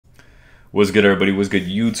What's good, everybody? What's good,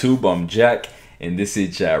 YouTube? I'm Jack, and this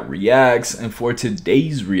is Chat Reacts. And for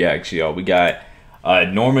today's reaction, y'all, we got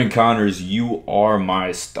Norman Connor's "You Are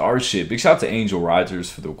My Starship." Big shout out to Angel Rogers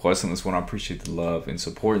for the request on this one. I appreciate the love and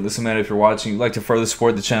support. And listen, man, if you're watching, you'd like to further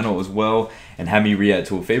support the channel as well and have me react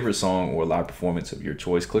to a favorite song or live performance of your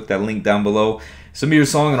choice, click that link down below. Send me your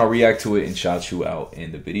song and I'll react to it and shout you out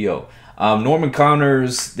in the video. Norman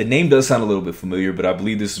Connor's, the name does sound a little bit familiar, but I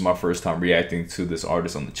believe this is my first time reacting to this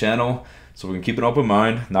artist on the channel. So we're going to keep an open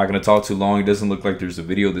mind. Not going to talk too long. It doesn't look like there's a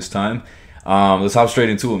video this time. Let's hop straight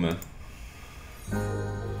into it, man.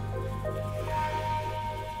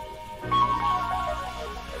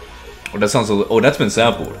 Oh, that sounds a little... Oh, that's been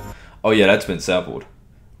sampled. Oh, yeah, that's been sampled.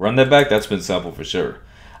 Run that back. That's been sampled for sure.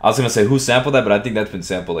 I was going to say who sampled that, but I think that's been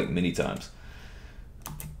sampled like many times.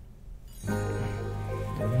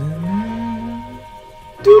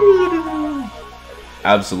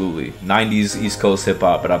 Absolutely. 90s East Coast hip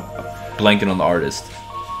hop, but I'm blanking on the artist.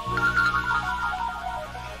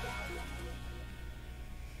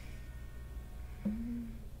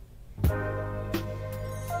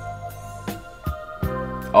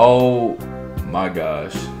 Oh my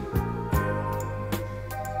gosh.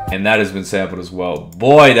 And that has been sampled as well.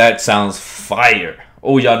 Boy, that sounds fire.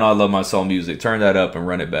 Oh, y'all know I love my soul music. Turn that up and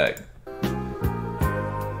run it back.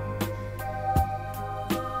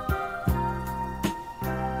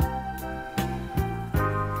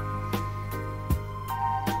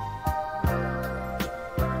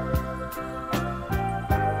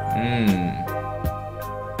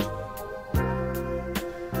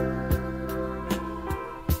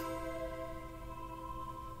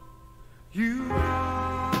 You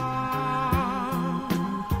are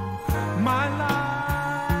my life.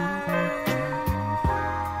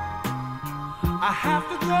 I have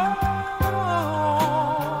to go.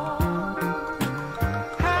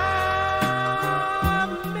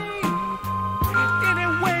 Have me any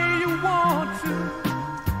way you want to.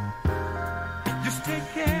 Just take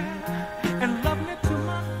care and love me till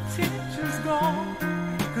my tension's gone.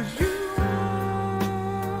 'Cause you are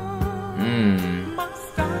my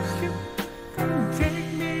starship.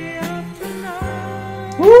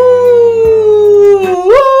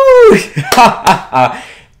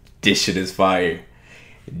 This shit is fire.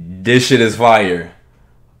 This shit is fire.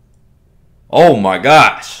 Oh my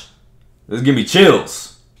gosh. This give me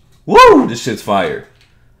chills. Woo! This shit's fire.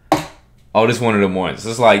 Oh, this one of them ones.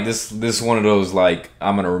 It's like this one of those, like,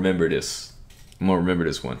 I'm gonna remember this. I'm gonna remember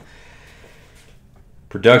this one.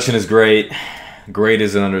 Production is great. Great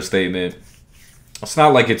is an understatement. It's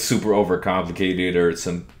not like it's super overcomplicated or it's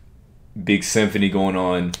some big symphony going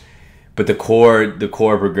on, but the chord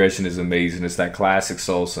progression is amazing. It's that classic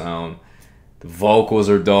soul sound. The vocals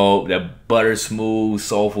are dope. That butter smooth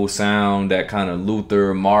soulful sound. That kind of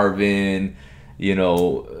Luther, Marvin, you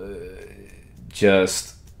know,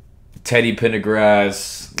 just Teddy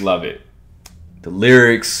Pendergrass. Love it. The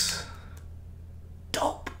lyrics,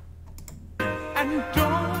 dope. And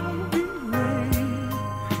don't be late.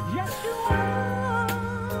 Yes, you are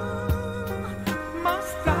my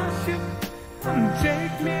starship.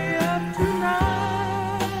 Take me up tonight.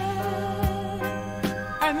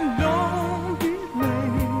 And don't be late.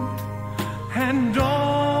 And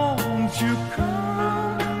don't you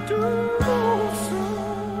come too soon.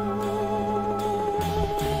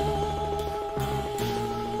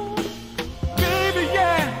 Baby,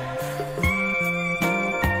 yeah.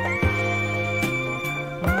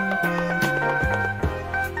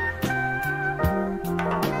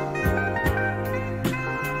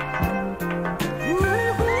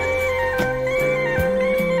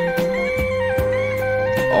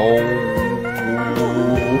 Oh.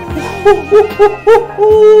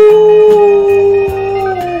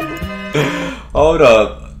 Hold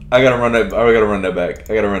up. I gotta run that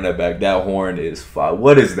back. That horn is fire.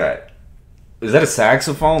 What is that? Is that a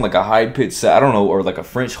saxophone? Like a high-pitched, I don't know, or like a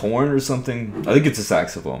French horn or something? I think it's a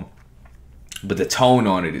saxophone. But the tone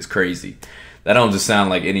on it is crazy. That don't just sound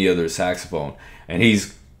like any other saxophone. And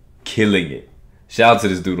he's killing it. Shout out to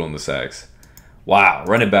this dude on the sax. Wow,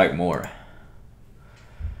 run it back more.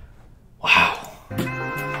 Wow.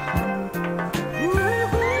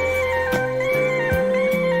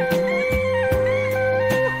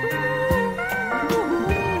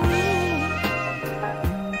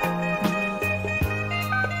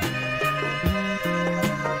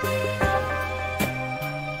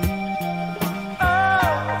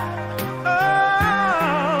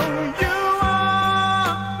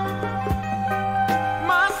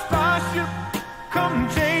 Come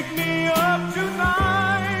take me up tonight.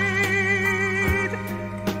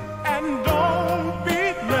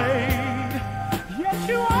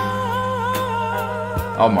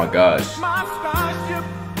 Oh my gosh. My starship,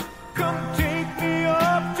 come take me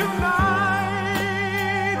up tonight.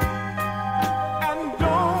 And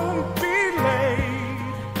don't be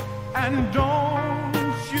late. And don't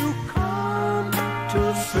you come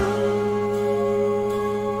too soon.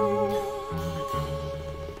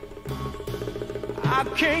 I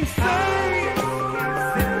can't say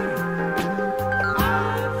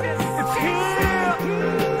it's here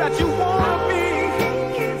that you wanna be.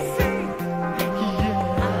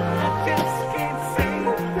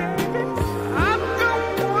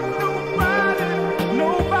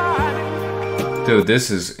 Dude, this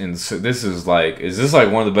is like, is this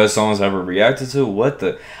like one of the best songs I ever reacted to? What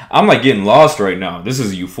the? I'm like getting lost right now. This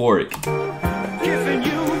is euphoric.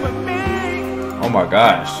 Oh my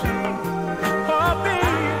gosh.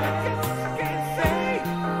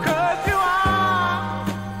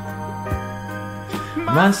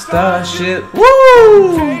 My starship.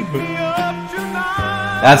 Woo!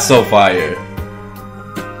 That's so fire.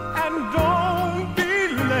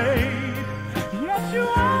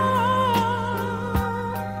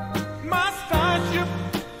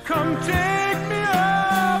 Come take me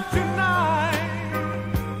up tonight.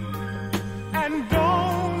 And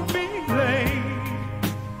don't be late.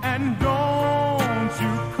 And don't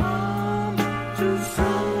you come too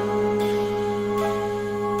soon.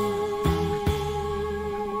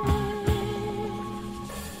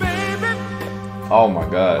 Baby. Oh my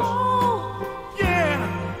gosh. Oh, yeah.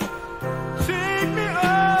 Take me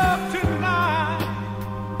up tonight.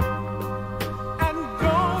 And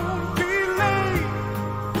don't be late.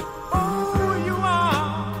 Oh, you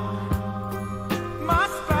are my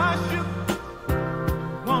starship.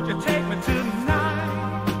 Won't you take me tonight?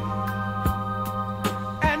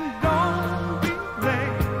 And don't be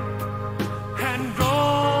late. And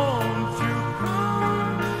don't you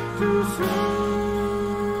come too soon.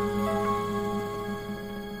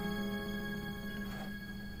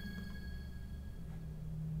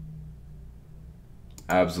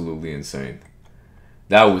 Absolutely insane.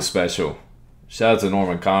 That was special. Shout out to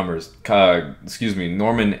Norman Connors.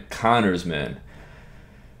 Norman Connors, man.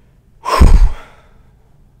 Whew.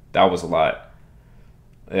 That was a lot.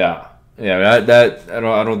 Yeah. That I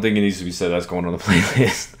don't think it needs to be said. That's going on the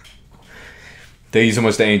playlist. Thank you so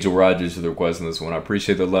much to Angel Rogers for the request on this one. I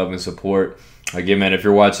appreciate the love and support. Again, man, if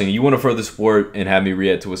you're watching, you want to further support and have me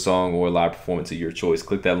react to a song or a live performance of your choice,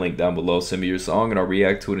 click that link down below. Send me your song and I'll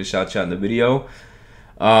react to it and shout you out in the video.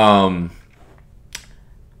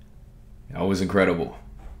 That was incredible.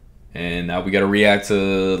 And now we got to react to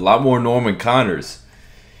a lot more Norman Connors.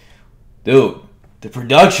 Dude, the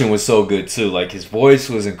production was so good too. Like, his voice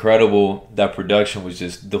was incredible. That production was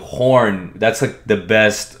just, the horn, that's like the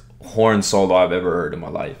best horn solo I've ever heard in my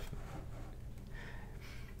life.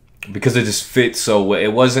 Because it just fits so well.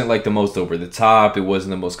 It wasn't like the most over the top. It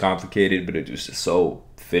wasn't the most complicated, but it was just so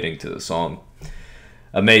fitting to the song.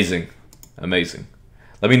 Amazing. Amazing.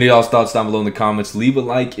 Let me know y'all's thoughts down below in the comments. Leave a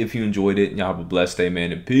like if you enjoyed it. Y'all have a blessed day,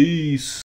 man, and peace.